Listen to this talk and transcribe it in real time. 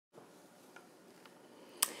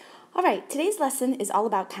All right, today's lesson is all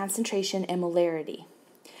about concentration and molarity.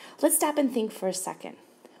 Let's stop and think for a second.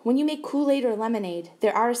 When you make Kool-Aid or lemonade,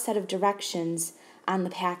 there are a set of directions on the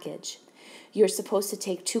package. You're supposed to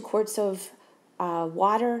take 2 quarts of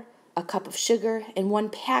water, a cup of sugar, and 1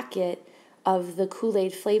 packet of the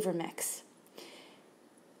Kool-Aid flavor mix.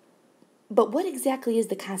 But what exactly is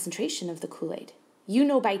the concentration of the Kool-Aid? You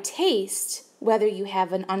know by taste whether you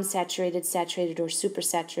have an unsaturated, saturated, or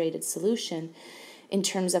supersaturated solution in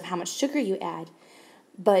terms of how much sugar you add.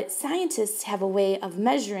 But scientists have a way of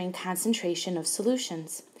measuring concentration of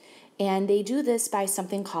solutions, and they do this by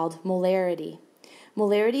something called molarity.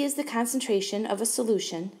 Molarity is the concentration of a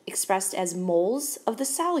solution expressed as moles of the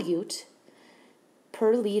solute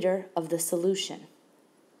per liter of the solution.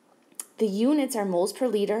 The units are moles per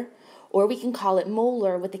liter, or we can call it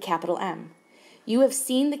molar with the capital M. You have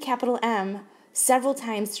seen the capital M several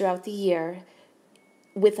times throughout the year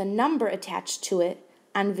with a number attached to it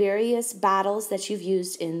on various bottles that you've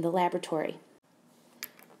used in the laboratory.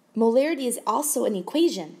 Molarity is also an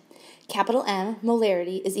equation. Capital M,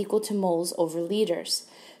 molarity, is equal to moles over liters.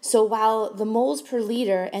 So while the moles per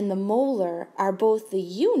liter and the molar are both the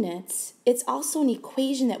units, it's also an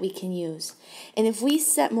equation that we can use. And if we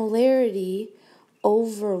set molarity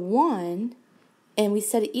over 1 and we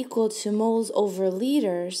set it equal to moles over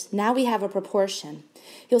liters, now we have a proportion.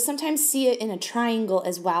 You'll sometimes see it in a triangle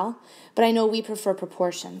as well, but I know we prefer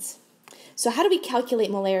proportions. So how do we calculate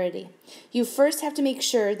molarity? You first have to make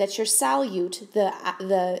sure that your solute,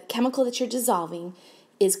 the chemical that you're dissolving,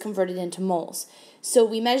 is converted into moles. So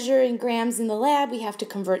we measure in grams in the lab, we have to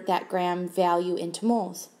convert that gram value into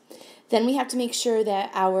moles. Then we have to make sure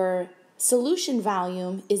that our solution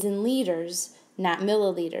volume is in liters, not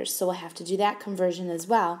milliliters, so we'll have to do that conversion as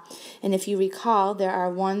well. And if you recall, there are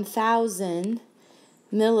 1,000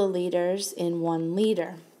 milliliters in 1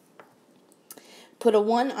 liter. Put a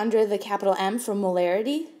 1 under the capital M for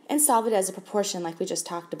molarity and solve it as a proportion like we just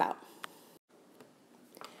talked about.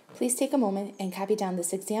 Please take a moment and copy down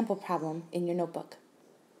this example problem in your notebook.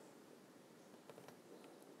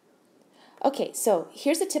 Okay, so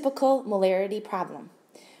here's a typical molarity problem.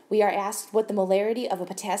 We are asked what the molarity of a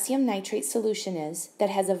potassium nitrate solution is that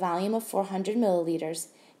has a volume of 400 milliliters,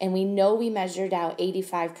 and we know we measured out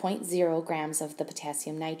 85.0 grams of the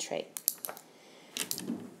potassium nitrate.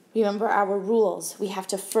 Remember our rules. We have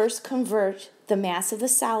to first convert the mass of the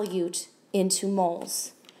solute into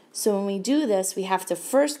moles. So when we do this, we have to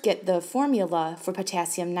first get the formula for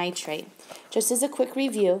potassium nitrate. Just as a quick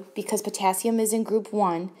review, because potassium is in group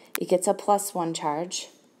 1, it gets a +1 charge.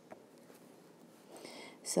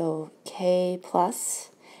 So K plus.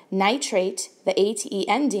 Nitrate, the ATE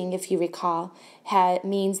ending, if you recall,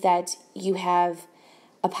 means that you have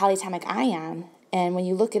a polyatomic ion, and when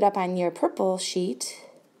you look it up on your purple sheet,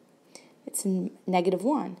 it's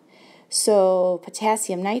 -1. So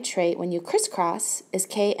potassium nitrate, when you crisscross, is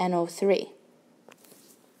KNO3.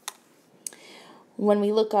 When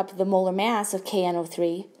we look up the molar mass of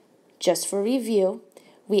KNO3, just for review,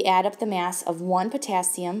 we add up the mass of 1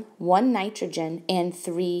 potassium, 1 nitrogen, and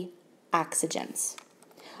 3 oxygens.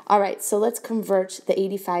 All right, so let's convert the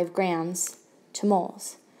 85 grams to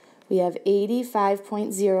moles. We have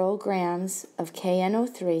 85.0 grams of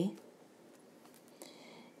KNO3.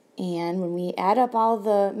 And when we add up all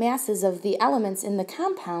the masses of the elements in the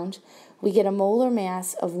compound, we get a molar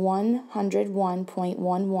mass of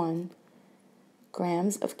 101.11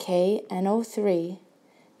 grams of KNO3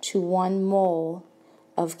 to 1 mole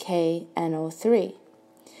of KNO3.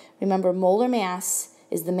 Remember, molar mass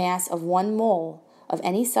is the mass of 1 mole of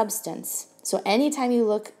any substance. So anytime you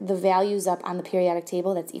look the values up on the periodic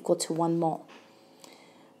table, that's equal to 1 mole.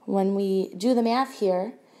 When we do the math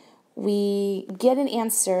here, we get an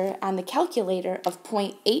answer on the calculator of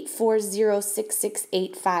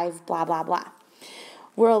 0.8406685, blah, blah, blah.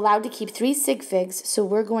 We're allowed to keep 3 sig figs, so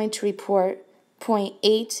we're going to report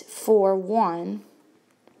 0.841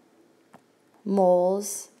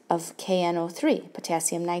 moles of KNO3,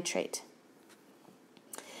 potassium nitrate.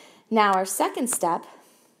 Now our second step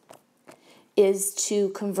is to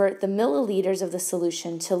convert the milliliters of the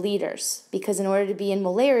solution to liters, because in order to be in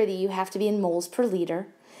molarity, you have to be in moles per liter.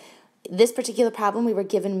 This particular problem, we were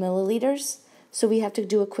given milliliters, so we have to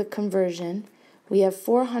do a quick conversion. We have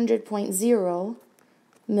 400.0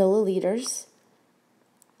 milliliters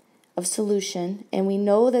of solution, and we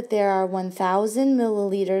know that there are 1,000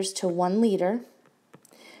 milliliters to 1 liter,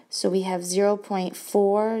 so we have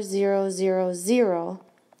 0.4000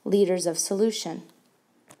 liters of solution.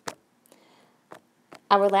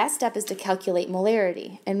 Our last step is to calculate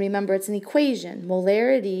molarity, and remember it's an equation.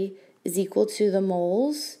 Molarity is equal to the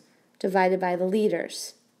moles divided by the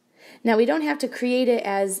liters. Now we don't have to create it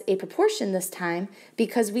as a proportion this time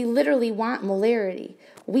because we literally want molarity.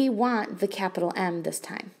 We want the capital M this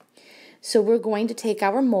time. So we're going to take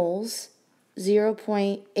our moles,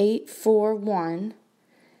 0.841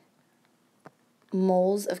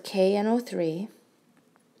 moles of KNO3,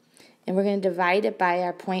 and we're going to divide it by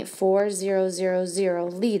our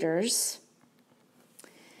 0.4000 liters.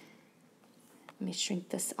 Let me shrink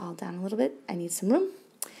this all down a little bit. I need some room.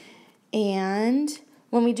 And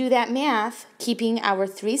when we do that math, keeping our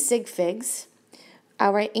 3 sig figs,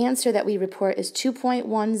 our answer that we report is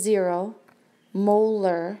 2.10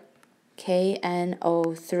 molar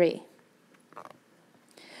KNO3.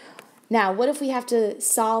 Now, what if we have to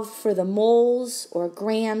solve for the moles or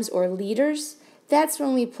grams or liters? That's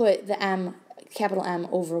when we put the M, capital M,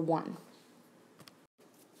 over 1.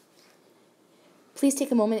 Please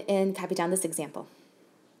take a moment and copy down this example.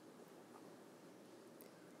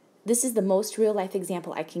 This is the most real-life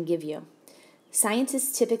example I can give you.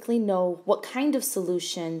 Scientists typically know what kind of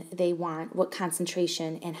solution they want, what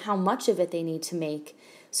concentration, and how much of it they need to make.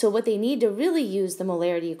 So what they need to really use the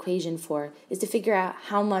molarity equation for is to figure out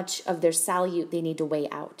how much of their solute they need to weigh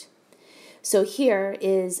out. So here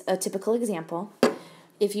is a typical example.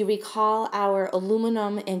 If you recall our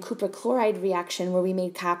aluminum and copper chloride reaction where we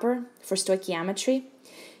made copper for stoichiometry,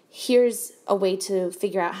 here's a way to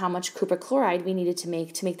figure out how much copper chloride we needed to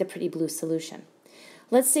make the pretty blue solution.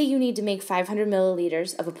 Let's say you need to make 500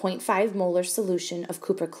 milliliters of a 0.5 molar solution of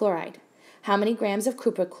copper chloride. How many grams of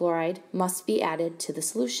copper chloride must be added to the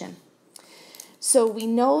solution? So we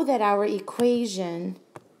know that our equation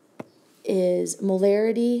is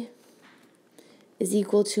molarity is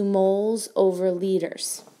equal to moles over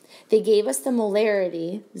liters. They gave us the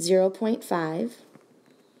molarity, 0.5,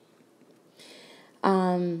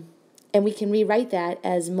 and we can rewrite that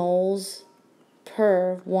as moles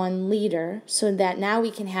per 1 liter so that now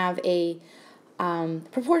we can have a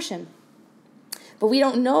proportion. But we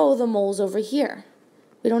don't know the moles over here.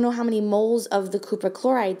 We don't know how many moles of the copper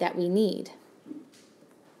chloride that we need.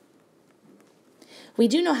 We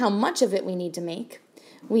do know how much of it we need to make.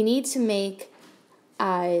 We need to make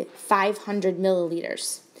 500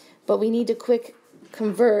 milliliters. But we need to quick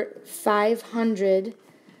convert 500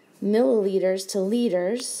 milliliters to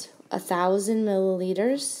liters. 1,000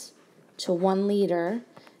 milliliters to 1 liter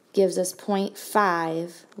gives us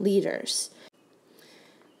 0.5 liters.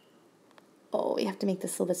 Oh, we have to make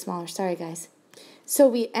this a little bit smaller. Sorry, guys. So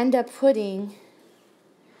we end up putting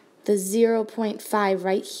the 0.5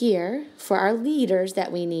 right here for our liters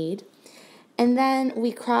that we need. And then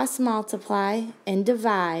we cross multiply and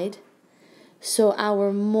divide. So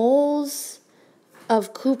our moles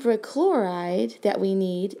of copper chloride that we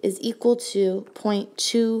need is equal to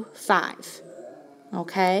 0.25.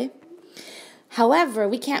 Okay? However,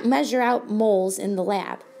 we can't measure out moles in the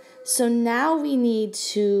lab. So now we need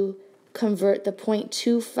to convert the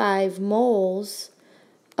 0.25 moles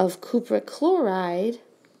of copper chloride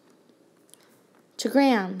to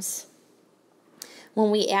grams.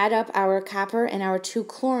 When we add up our copper and our 2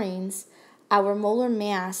 chlorines, our molar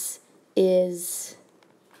mass is,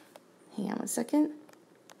 hang on one second,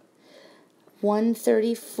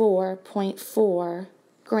 134.4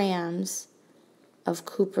 grams of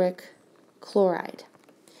cupric chloride.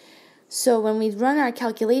 So when we run our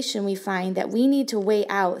calculation, we find that we need to weigh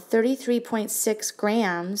out 33.6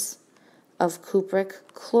 grams of cupric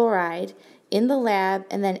chloride in the lab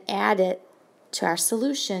and then add it to our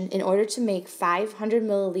solution in order to make 500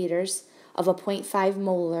 milliliters of a 0.5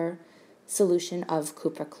 molar solution of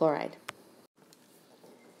copper chloride.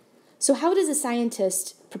 So how does a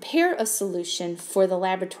scientist prepare a solution for the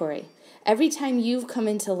laboratory? Every time you've come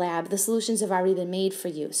into lab, the solutions have already been made for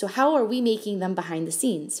you. So how are we making them behind the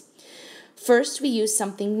scenes? First, we use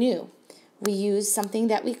something new. We use something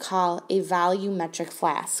that we call a volumetric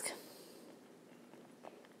flask.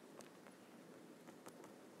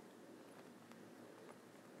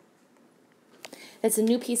 That's a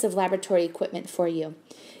new piece of laboratory equipment for you.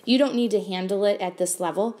 You don't need to handle it at this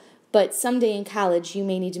level, but someday in college you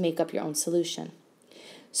may need to make up your own solution.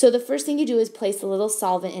 So the first thing you do is place a little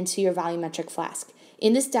solvent into your volumetric flask.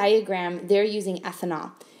 In this diagram, they're using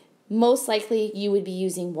ethanol. Most likely you would be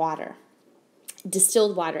using water,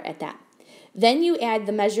 distilled water at that. Then you add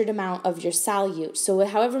the measured amount of your solute. So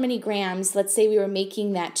however many grams, let's say we were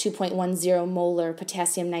making that 2.10 molar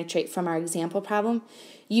potassium nitrate from our example problem,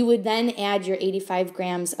 you would then add your 85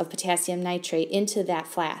 grams of potassium nitrate into that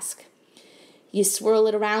flask. You swirl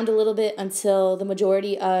it around a little bit until the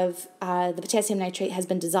majority of the potassium nitrate has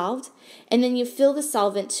been dissolved, and then you fill the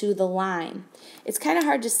solvent to the line. It's kind of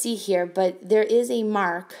hard to see here, but there is a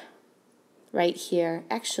mark right here.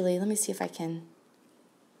 Actually, let me see if I can.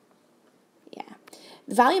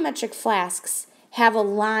 Volumetric flasks have a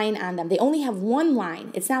line on them. They only have one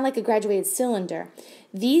line. It's not like a graduated cylinder.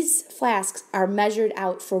 These flasks are measured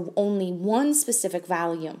out for only one specific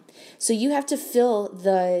volume. So you have to fill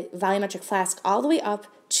the volumetric flask all the way up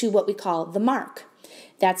to what we call the mark.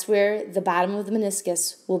 That's where the bottom of the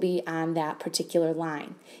meniscus will be on that particular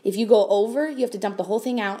line. If you go over, you have to dump the whole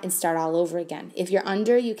thing out and start all over again. If you're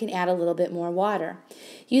under, you can add a little bit more water.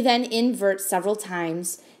 You then invert several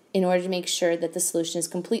times in order to make sure that the solution is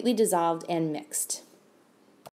completely dissolved and mixed.